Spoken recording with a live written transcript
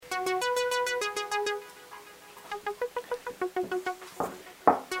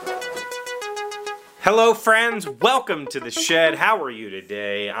Hello friends, welcome to the shed. How are you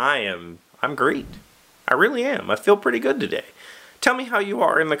today? I'm great. I really am. I feel pretty good today. Tell me how you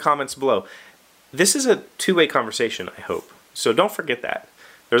are in the comments below. This is a two-way conversation, I hope. So don't forget that.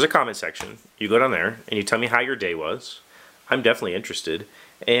 There's a comment section. You go down there and you tell me how your day was. I'm definitely interested.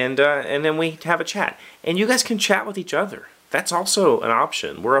 And then we have a chat. And you guys can chat with each other. That's also an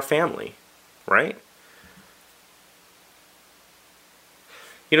option. We're a family, right?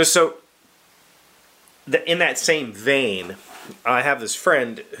 You know, so in that same vein, I have this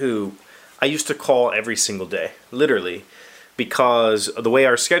friend who I used to call every single day, literally, because of the way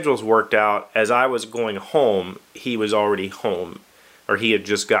our schedules worked out. As I was going home, he was already home, or he had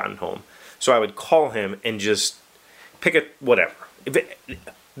just gotten home. So I would call him and just pick a whatever.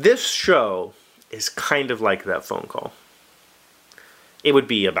 This show is kind of like that phone call. It would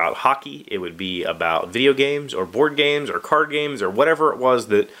be about hockey, it would be about video games, or board games, or card games, or whatever it was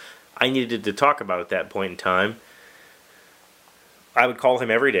that I needed to talk about at that point in time. I would call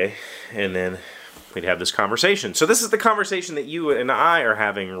him every day, and then we'd have this conversation. So this is the conversation that you and I are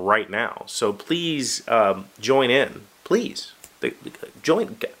having right now. So please join in. Please.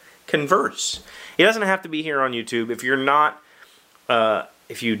 Converse. It doesn't have to be here on YouTube. If you're not,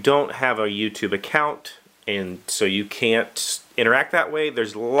 if you don't have a YouTube account, and so you can't interact that way,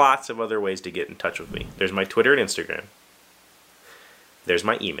 there's lots of other ways to get in touch with me. There's my Twitter and Instagram. There's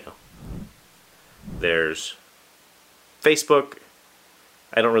my email. There's Facebook.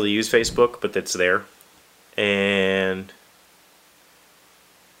 I don't really use Facebook, but that's there. And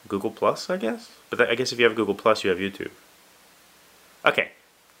Google Plus, I guess? But I guess if you have Google Plus, you have YouTube. Okay.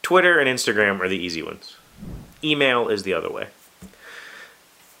 Twitter and Instagram are the easy ones. Email is the other way.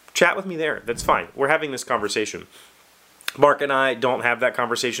 Chat with me there. That's fine. We're having this conversation. Mark and I don't have that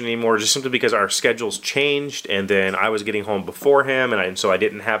conversation anymore, just simply because our schedules changed, and then I was getting home before him, and so I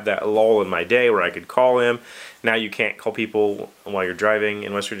didn't have that lull in my day where I could call him. Now you can't call people while you're driving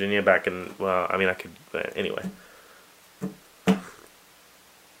in West Virginia. Back in, well, I mean, I could, but anyway.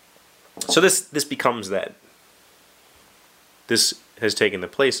 So this becomes that. This has taken the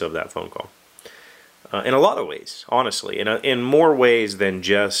place of that phone call. In a lot of ways, honestly. In more ways than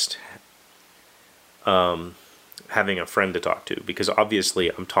just having a friend to talk to, because obviously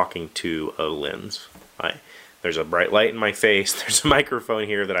I'm talking to a lens. There's a bright light in my face, there's a microphone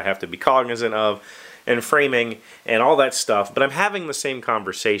here that I have to be cognizant of, and framing, and all that stuff, but I'm having the same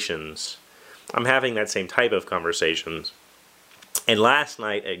conversations. I'm having that same type of conversations. And last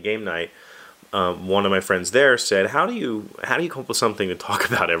night at game night, one of my friends there said, how do you come up with something to talk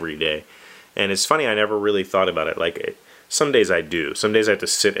about every day? And it's funny, I never really thought about it. Like, some days I do. Some days I have to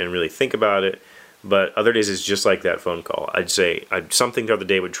sit and really think about it. But other days it's just like that phone call. I'd say something the other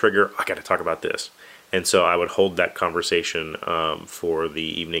day would trigger, I got to talk about this. And so I would hold that conversation for the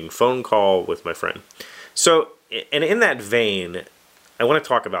evening phone call with my friend. So, and in that vein, I want to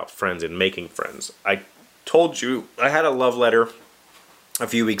talk about friends and making friends. I told you I had a love letter a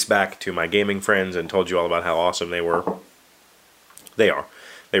few weeks back to my gaming friends and told you all about how awesome they were. They are.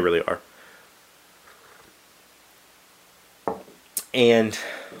 They really are. And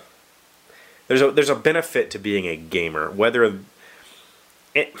there's a benefit to being a gamer, and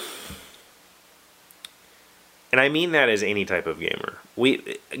I mean that as any type of gamer.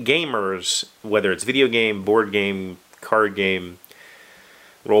 Gamers, whether it's video game, board game, card game,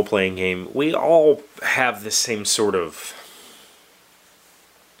 role-playing game, we all have the same sort of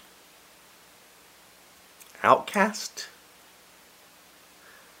outcast.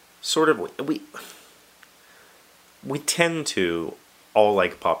 Sort of, we tend to all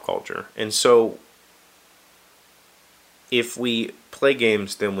like pop culture, and so if we play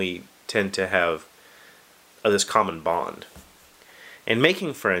games, then we tend to have this common bond. And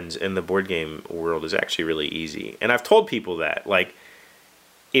making friends in the board game world is actually really easy. And I've told people that, like,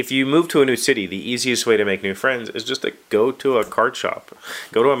 if you move to a new city, the easiest way to make new friends is just to go to a card shop,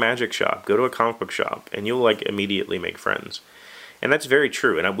 go to a magic shop, go to a comic book shop, and you'll like immediately make friends. And that's very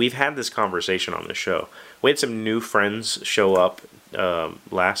true. And we've had this conversation on the show. We had some new friends show up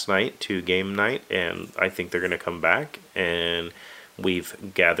last night to game night, and I think they're going to come back. And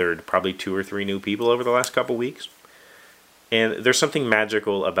we've gathered probably 2 or 3 new people over the last couple weeks. And there's something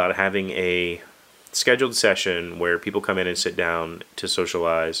magical about having a scheduled session where people come in and sit down to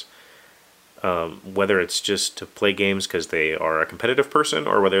socialize, whether it's just to play games because they are a competitive person,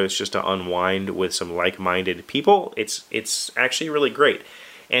 or whether it's just to unwind with some like-minded people. It's actually really great.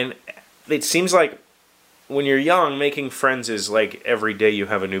 And it seems like when you're young, making friends is like every day you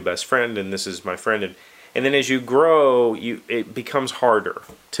have a new best friend, and this is my friend. And then as you grow, it becomes harder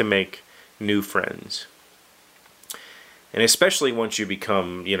to make new friends. And especially once you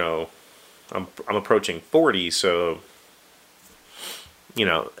become, I'm approaching 40, so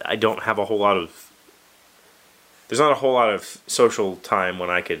I don't have a whole lot of. There's not a whole lot of social time when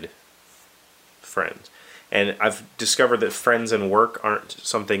I could friends, and I've discovered that friends and work aren't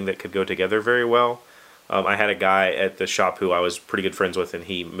something that could go together very well. I had a guy at the shop who I was pretty good friends with, and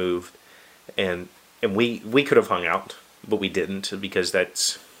he moved, and we could have hung out, but we didn't because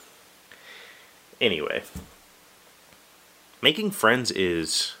that's anyway. Making friends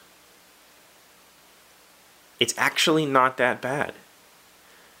it's actually not that bad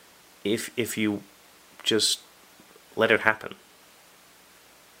if you just let it happen.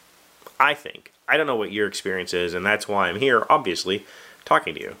 I think. I don't know what your experience is, and that's why I'm here, obviously,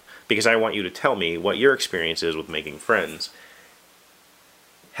 talking to you. Because I want you to tell me what your experience is with making friends.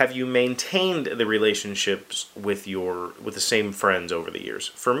 Have you maintained the relationships with the same friends over the years?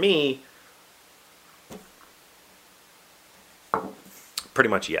 For me, pretty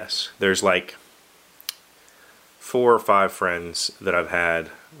much yes. There's like 4 or 5 friends that I've had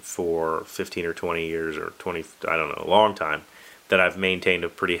for 15 or 20 years or 20, I don't know, a long time, that I've maintained a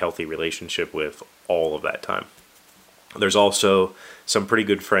pretty healthy relationship with all of that time. There's also some pretty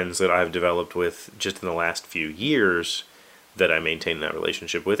good friends that I've developed with just in the last few years that I maintain that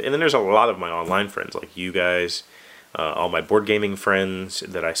relationship with. And then there's a lot of my online friends, like you guys, all my board gaming friends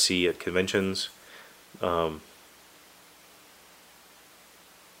that I see at conventions. I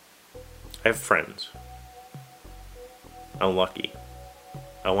have friends. I'm lucky.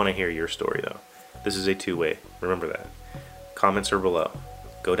 I want to hear your story, though. This is a two-way. Remember that. Comments are below.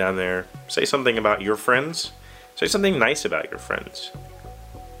 Go down there. Say something about your friends. Say something nice about your friends.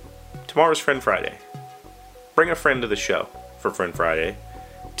 Tomorrow's Friend Friday. Bring a friend to the show for Friend Friday.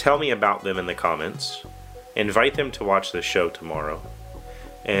 Tell me about them in the comments. Invite them to watch the show tomorrow.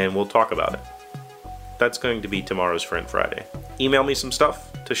 And we'll talk about it. That's going to be tomorrow's Friend Friday. Email me some stuff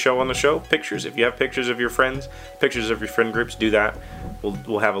to show on the show. Pictures. If you have pictures of your friends, pictures of your friend groups, do that.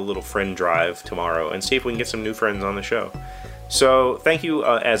 We'll have a little friend drive tomorrow and see if we can get some new friends on the show. So thank you,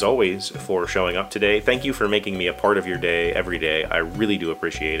 as always, for showing up today. Thank you for making me a part of your day every day. I really do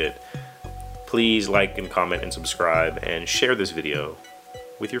appreciate it. Please like and comment and subscribe and share this video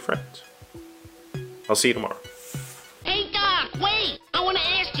with your friends. I'll see you tomorrow. Hey, Doc, wait! I want to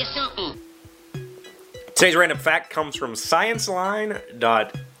ask you something. Today's random fact comes from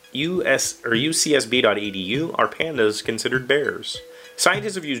scienceline.ucsb.edu. Are pandas considered bears?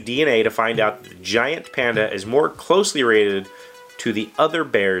 Scientists have used DNA to find out that the giant panda is more closely related to the other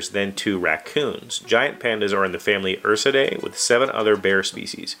bears than to raccoons. Giant pandas are in the family Ursidae with 7 other bear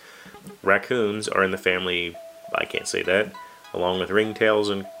species. Raccoons are in the family, I can't say that, along with ringtails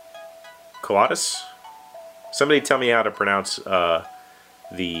and coatis. Somebody tell me how to pronounce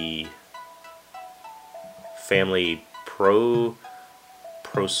the family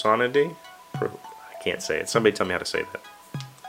Prosonidae? I can't say it. Somebody tell me how to say that.